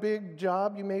not have a big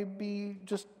job. You may be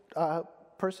just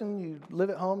person, you live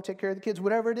at home, take care of the kids,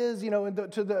 whatever it is,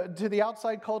 to the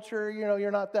outside culture, you're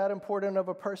not that important of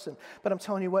a person. But I'm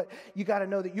telling you what, you got to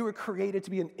know that you were created to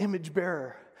be an image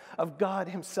bearer of God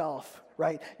himself,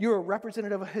 right? You're a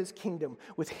representative of his kingdom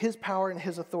with his power and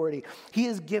his authority. He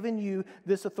has given you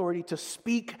this authority to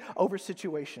speak over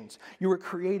situations. You were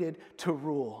created to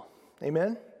rule.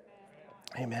 Amen?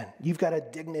 Amen. You've got a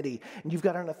dignity, and you've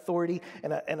got an authority,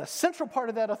 and a central part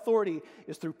of that authority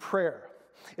is through prayer.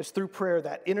 It's through prayer,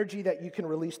 that energy that you can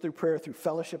release through prayer, through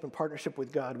fellowship and partnership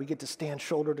with God. We get to stand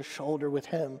shoulder to shoulder with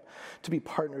him to be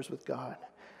partners with God.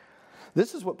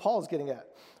 This is what Paul is getting at.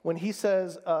 When he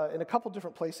says, in a couple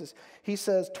different places, he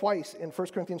says twice in 1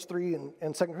 Corinthians 3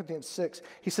 and 2 Corinthians 6,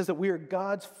 he says that we are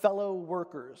God's fellow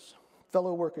workers.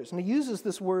 Fellow workers. And he uses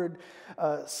this word,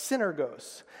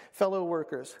 synergos, fellow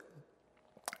workers.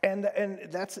 And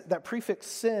that's that prefix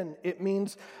sin, it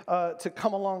means to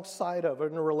come alongside of, or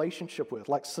in a relationship with,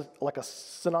 like a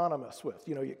synonymous with.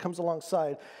 You know, it comes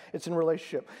alongside, it's in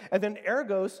relationship. And then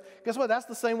ergos, guess what? That's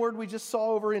the same word we just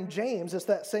saw over in James. It's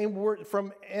that same word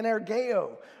from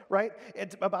energeo, right?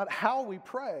 It's about how we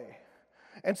pray.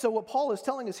 And so what Paul is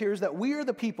telling us here is that we are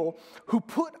the people who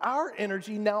put our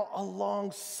energy now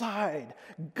alongside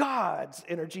God's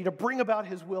energy to bring about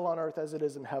his will on earth as it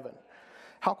is in heaven.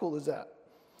 How cool is that?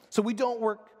 So we don't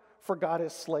work for God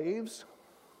as slaves.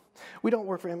 We don't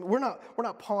work for him. We're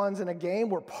not pawns in a game.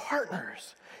 We're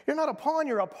partners. You're not a pawn.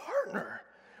 You're a partner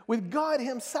with God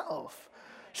himself.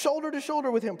 Shoulder to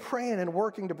shoulder with him, praying and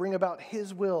working to bring about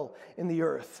his will in the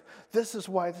earth. This is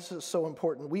why this is so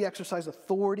important. We exercise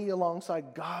authority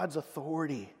alongside God's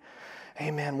authority.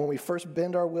 Amen. When we first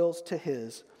bend our wills to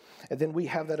his, and then we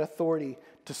have that authority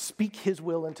to speak his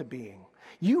will into being.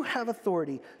 You have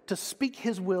authority to speak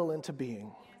his will into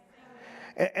being.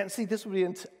 And see, this would be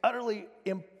utterly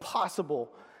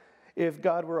impossible if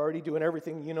God were already doing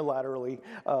everything unilaterally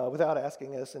without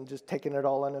asking us and just taking it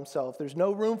all on himself. There's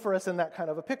no room for us in that kind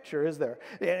of a picture, is there?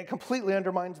 And it completely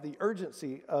undermines the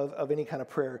urgency of any kind of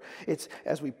prayer. It's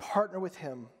as we partner with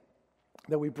him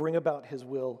that we bring about his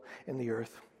will in the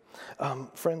earth.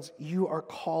 Friends, you are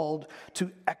called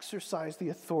to exercise the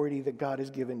authority that God has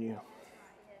given you.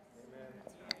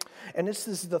 And this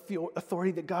is the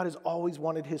authority that God has always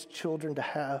wanted his children to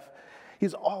have.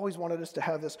 He's always wanted us to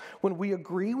have this. When we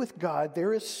agree with God,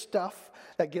 there is stuff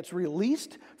that gets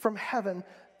released from heaven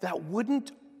that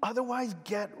wouldn't otherwise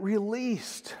get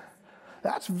released.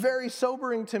 That's very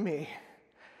sobering to me.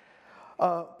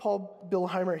 Paul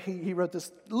Bilheimer, he wrote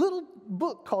this little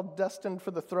book called Destined for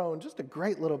the Throne, just a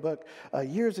great little book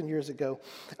years and years ago.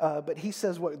 But he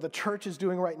says what the church is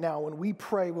doing right now, when we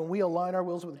pray, when we align our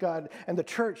wills with God, and the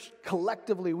church,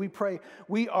 collectively, we pray,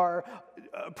 we are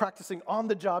practicing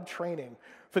on-the-job training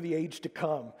for the age to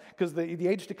come. Because the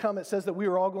age to come, it says that we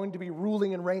are all going to be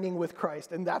ruling and reigning with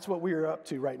Christ, and that's what we are up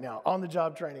to right now,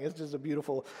 on-the-job training. It's just a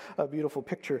beautiful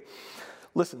picture.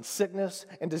 Listen, sickness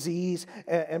and disease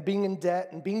and being in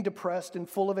debt and being depressed and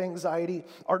full of anxiety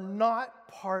are not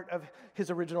part of his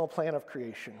original plan of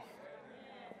creation.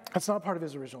 That's not part of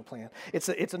his original plan. It's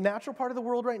a natural part of the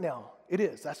world right now. It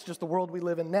is. That's just the world we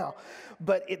live in now.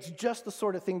 But it's just the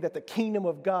sort of thing that the kingdom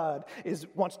of God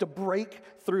wants to break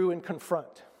through and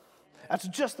confront. That's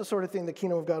just the sort of thing the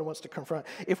kingdom of God wants to confront.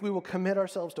 If we will commit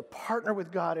ourselves to partner with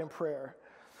God in prayer,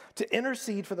 to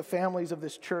intercede for the families of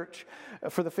this church,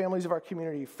 for the families of our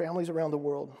community, families around the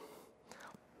world.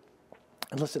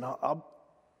 And listen, I'm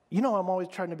always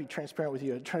trying to be transparent with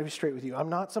you, trying to be straight with you. I'm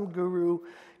not some guru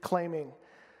claiming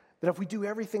that if we do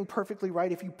everything perfectly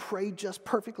right, if you pray just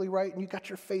perfectly right, and you got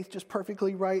your faith just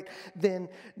perfectly right, then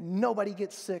nobody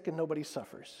gets sick and nobody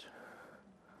suffers.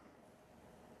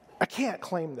 I can't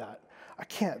claim that. I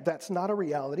can't. That's not a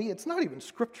reality. It's not even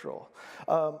scriptural.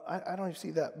 I don't even see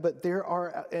that. But there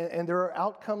are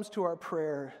outcomes to our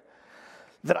prayer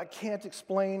that I can't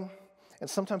explain. And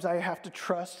sometimes I have to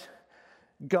trust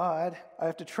God. I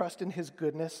have to trust in his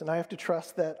goodness. And I have to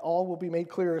trust that all will be made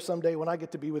clearer someday when I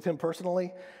get to be with him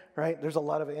personally. Right? There's a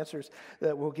lot of answers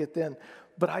that we'll get then.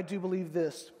 But I do believe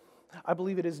this. I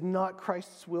believe it is not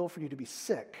Christ's will for you to be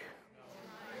sick.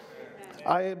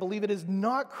 I believe it is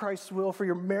not Christ's will for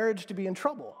your marriage to be in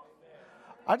trouble.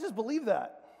 I just believe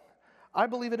that. I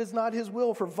believe it is not his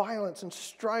will for violence and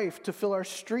strife to fill our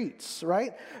streets,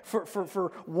 right?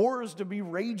 For wars to be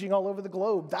raging all over the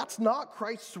globe. That's not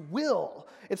Christ's will.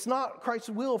 It's not Christ's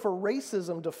will for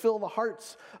racism to fill the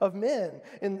hearts of men,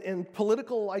 and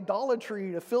political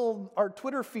idolatry to fill our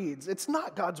Twitter feeds. It's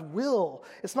not God's will.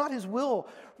 It's not his will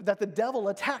that the devil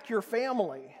attack your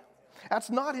family.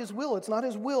 That's not his will. It's not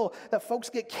his will that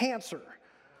folks get cancer.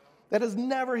 That is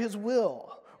never his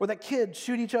will. Or that kids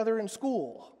shoot each other in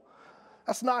school.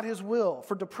 That's not his will.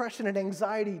 For depression and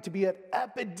anxiety to be at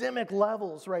epidemic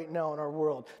levels right now in our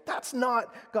world. That's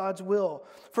not God's will.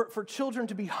 For children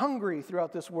to be hungry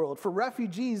throughout this world. For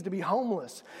refugees to be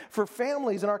homeless. For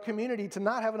families in our community to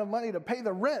not have enough money to pay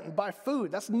the rent and buy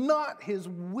food. That's not his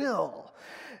will.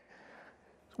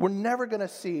 We're never going to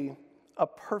see a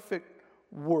perfect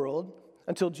world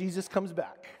until Jesus comes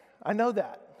back. I know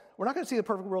that. We're not going to see the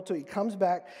perfect world till he comes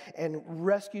back and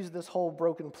rescues this whole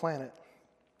broken planet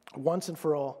once and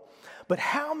for all. But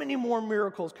how many more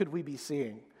miracles could we be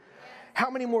seeing? How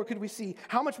many more could we see?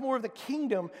 How much more of the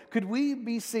kingdom could we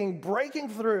be seeing breaking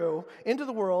through into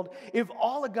the world if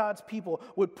all of God's people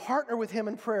would partner with him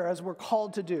in prayer as we're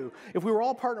called to do? If we were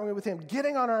all partnering with him,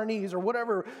 getting on our knees or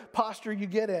whatever posture you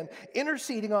get in,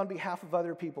 interceding on behalf of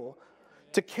other people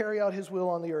to carry out his will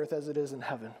on the earth as it is in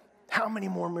heaven. How many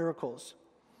more miracles?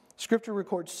 Scripture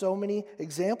records so many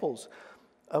examples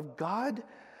of God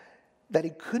that he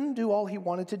couldn't do all he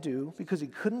wanted to do because he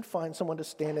couldn't find someone to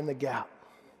stand in the gap.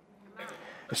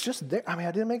 It's just there. I mean,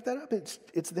 I didn't make that up.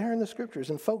 It's there in the scriptures.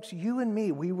 And folks, you and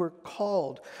me, we were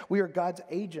called. We are God's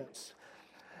agents.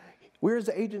 We're his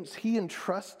agents he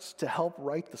entrusts to help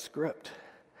write the script.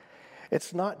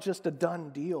 It's not just a done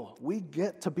deal. We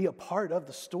get to be a part of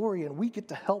the story, and we get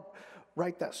to help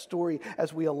write that story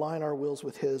as we align our wills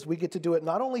with his. We get to do it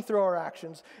not only through our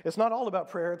actions. It's not all about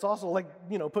prayer. It's also like,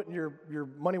 putting your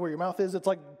money where your mouth is. It's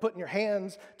like putting your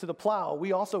hands to the plow.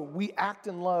 We act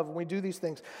in love when we do these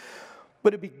things.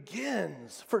 But it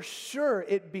begins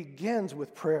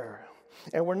with prayer.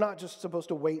 And we're not just supposed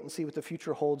to wait and see what the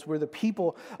future holds. We're the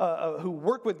people who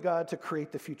work with God to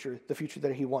create the future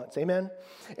that he wants. Amen?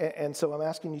 And so I'm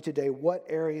asking you today, what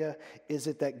area is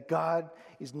it that God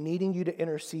is needing you to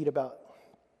intercede about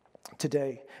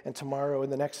today and tomorrow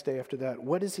and the next day after that?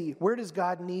 Where does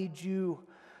God need you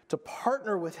to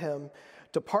partner with him,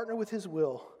 to partner with his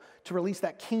will, to release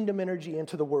that kingdom energy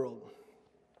into the world?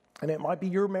 And it might be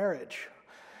your marriage.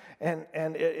 And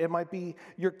it might be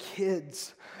your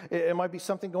kids. It might be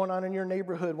something going on in your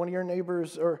neighborhood, one of your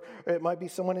neighbors, or it might be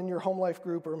someone in your home life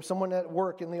group, or someone at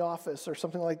work in the office, or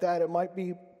something like that. It might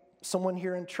be someone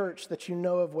here in church that you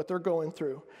know of what they're going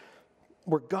through,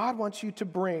 where God wants you to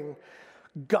bring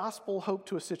gospel hope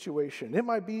to a situation. It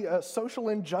might be a social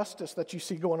injustice that you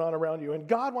see going on around you, and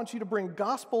God wants you to bring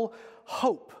gospel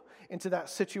hope into that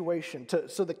situation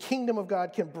so the kingdom of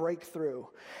God can break through.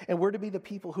 And we're to be the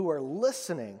people who are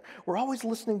listening. We're always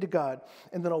listening to God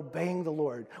and then obeying the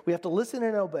Lord. We have to listen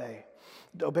and obey.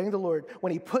 Obeying the Lord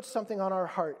when he puts something on our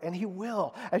heart, and he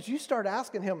will. As you start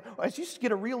asking him, as you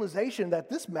get a realization that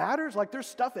this matters, like there's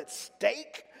stuff at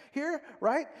stake here,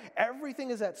 right? Everything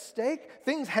is at stake.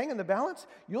 Things hang in the balance.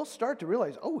 You'll start to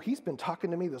realize, oh, he's been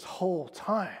talking to me this whole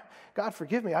time. God,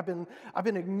 forgive me. I've been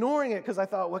ignoring it because I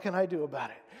thought, what can I do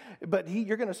about it? But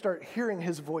you're going to start hearing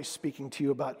his voice speaking to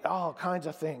you about all kinds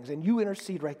of things, and you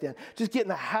intercede right then. Just get in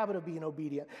the habit of being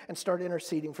obedient and start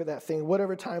interceding for that thing,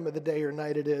 whatever time of the day or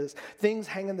night it is. Things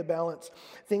hang in the balance.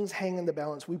 Things hang in the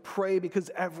balance. We pray because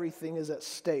everything is at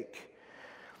stake.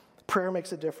 Prayer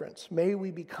makes a difference. May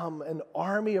we become an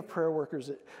army of prayer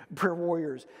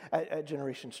warriors at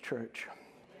Generations Church.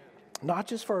 Not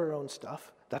just for our own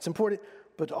stuff. That's important,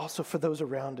 but also for those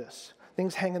around us.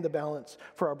 Things hang in the balance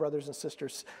for our brothers and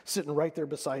sisters sitting right there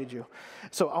beside you.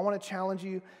 So I want to challenge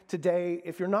you today.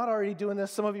 If you're not already doing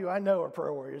this, some of you I know are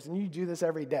prayer warriors, and you do this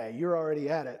every day. You're already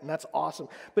at it, and that's awesome.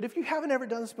 But if you haven't ever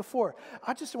done this before,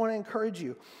 I just want to encourage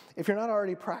you. If you're not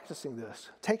already practicing this,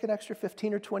 take an extra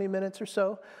 15 or 20 minutes or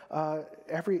so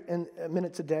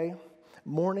minutes a day.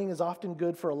 Morning is often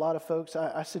good for a lot of folks.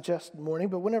 I suggest morning,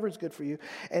 but whenever it's good for you.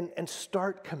 And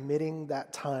start committing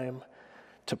that time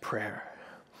to prayer.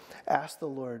 Ask the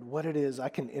Lord what it is I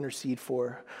can intercede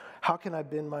for. How can I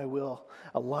bend my will,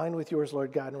 align with yours,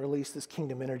 Lord God, and release this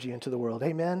kingdom energy into the world?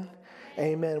 Amen?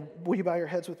 Amen. Will you bow your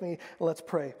heads with me? Let's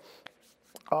pray.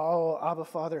 Oh, Abba,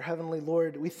 Father, Heavenly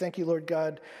Lord, we thank you, Lord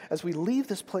God, as we leave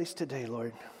this place today,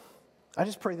 Lord. I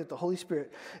just pray that the Holy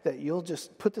Spirit, that you'll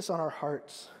just put this on our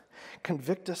hearts.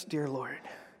 Convict us, dear Lord.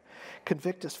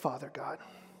 Convict us, Father God.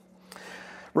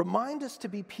 Remind us to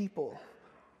be people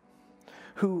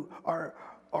who are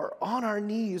on our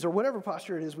knees, or whatever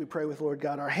posture it is we pray with, Lord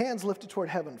God, our hands lifted toward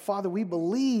heaven. Father, we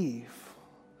believe.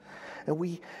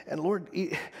 And Lord,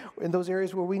 in those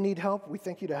areas where we need help, we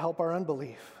thank you to help our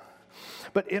unbelief.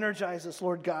 But energize us,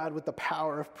 Lord God, with the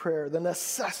power of prayer, the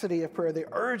necessity of prayer, the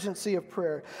urgency of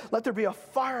prayer. Let there be a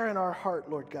fire in our heart,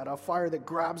 Lord God, a fire that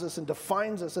grabs us and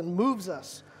defines us and moves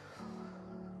us,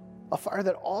 a fire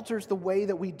that alters the way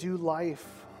that we do life,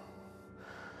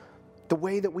 the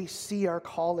way that we see our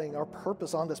calling, our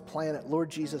purpose on this planet. Lord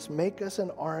Jesus, make us an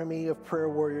army of prayer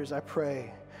warriors, I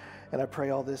pray. And I pray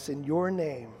all this in your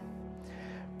name.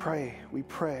 We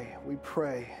pray.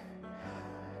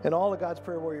 And all of God's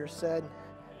prayer warriors said,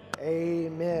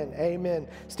 Amen. Amen.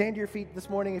 Stand to your feet this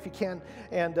morning if you can.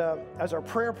 And as our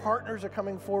prayer partners are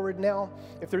coming forward now,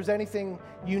 if there's anything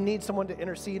you need someone to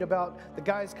intercede about, the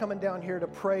guys coming down here to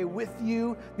pray with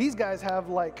you. These guys have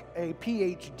like a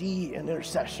PhD in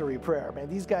intercessory prayer, man.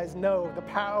 These guys know the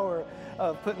power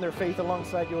of putting their faith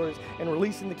alongside yours and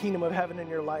releasing the kingdom of heaven in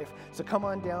your life. So come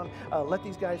on down. Let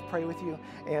these guys pray with you.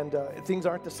 And things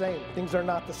aren't the same. Things are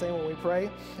not the same when we pray.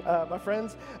 My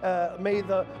friends,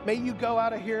 may you go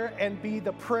out of here and be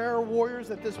the prayer warriors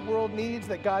that this world needs,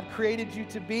 that God created you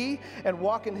to be, and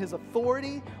walk in his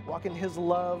authority, walk in his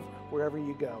love wherever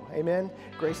you go. Amen.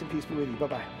 Grace and peace be with you.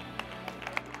 Bye-bye.